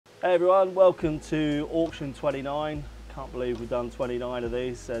Hey everyone, welcome to auction 29. Can't believe we've done 29 of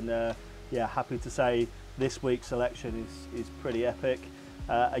these, and yeah, happy to say this week's selection is pretty epic.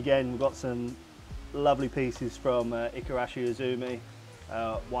 Again, we've got some lovely pieces from Ikarashi Izumi,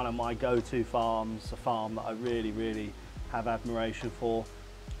 one of my go-to farms, a farm that I really have admiration for.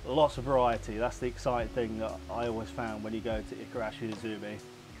 Lots of variety, that's the exciting thing that I always found when you go to Ikarashi Izumi.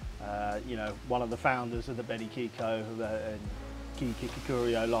 You know, one of the founders of the Beni Kiko and Kiki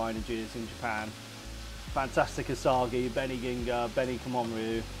Kikurio lineages in Japan. Fantastic Asagi, Beni Ginga, Beni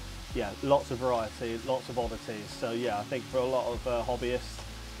Komonryu. Yeah, lots of variety, lots of oddities. So yeah, I think for a lot of hobbyists,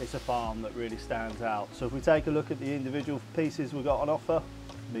 it's a farm that really stands out. So if we take a look at the individual pieces we've got on offer,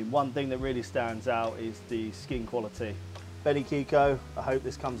 I mean, one thing that really stands out is the skin quality. Beni Kiko, I hope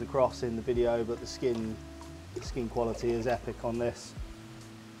this comes across in the video, but the skin quality is epic on this.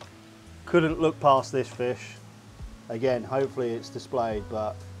 Couldn't look past this fish. Again, hopefully it's displayed,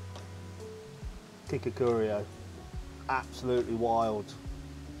 but Kikurio, absolutely wild.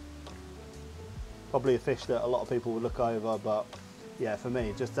 Probably a fish that a lot of people would look over, but yeah, for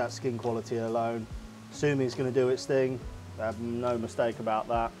me, just that skin quality alone. Sumi's going to do its thing, I have no mistake about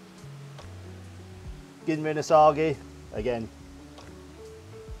that. Ginrin Asagi, again,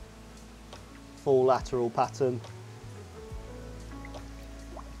 full lateral pattern.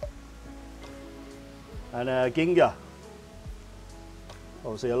 And Ginga.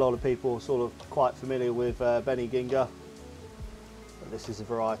 Obviously a lot of people are sort of quite familiar with Beni Ginga, but this is a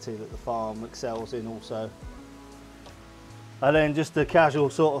variety that the farm excels in also. And then just a casual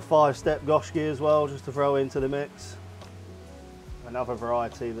sort of 5-step Goshki as well, just to throw into the mix. Another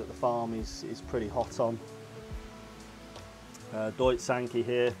variety that the farm is pretty hot on. Deutsch Sankey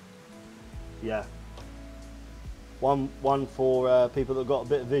here. Yeah. One for people that have got a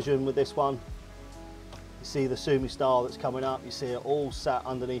bit of vision with this one. You see the Sumi style that's coming up, you see it all sat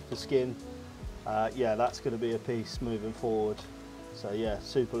underneath the skin. Yeah, that's going to be a piece moving forward. So yeah,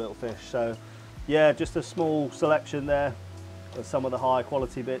 super little fish. So yeah, just a small selection there of some of the high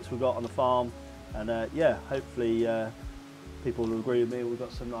quality bits we've got on the farm. And yeah, hopefully people will agree with me, we've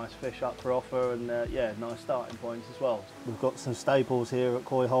got some nice fish up for offer, and yeah, nice starting points as well. We've got some staples here at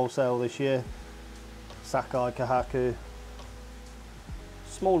Koi Wholesale this year. Sakai Kahaku,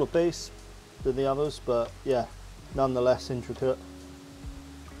 smaller piece than the others, but yeah, nonetheless intricate.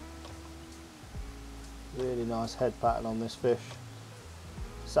 Really nice head pattern on this fish.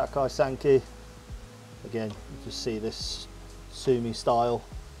 Sakai Sankey, again, you just see this Sumi style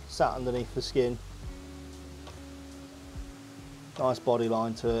sat underneath the skin. Nice body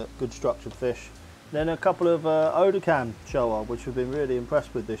line to it, good structured fish. Then a couple of Odokan Showa, which we've been really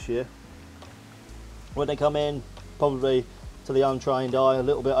impressed with this year. When they come in, probably to the untrained eye, a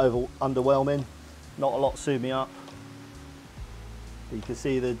little bit underwhelming. Not a lot Sumi up. You can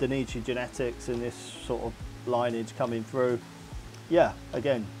see the Danichi genetics in this sort of lineage coming through. Yeah,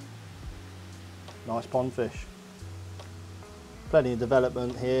 again, nice pond fish. Plenty of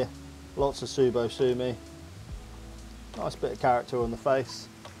development here. Lots of Tsubo Sumi. Nice bit of character on the face.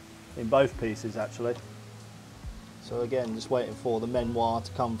 In both pieces actually. So again, just waiting for the Menoir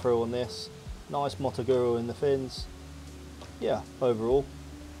to come through on this. Nice Motoguru in the fins. Yeah, overall,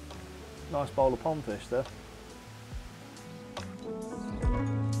 nice bowl of pond fish there.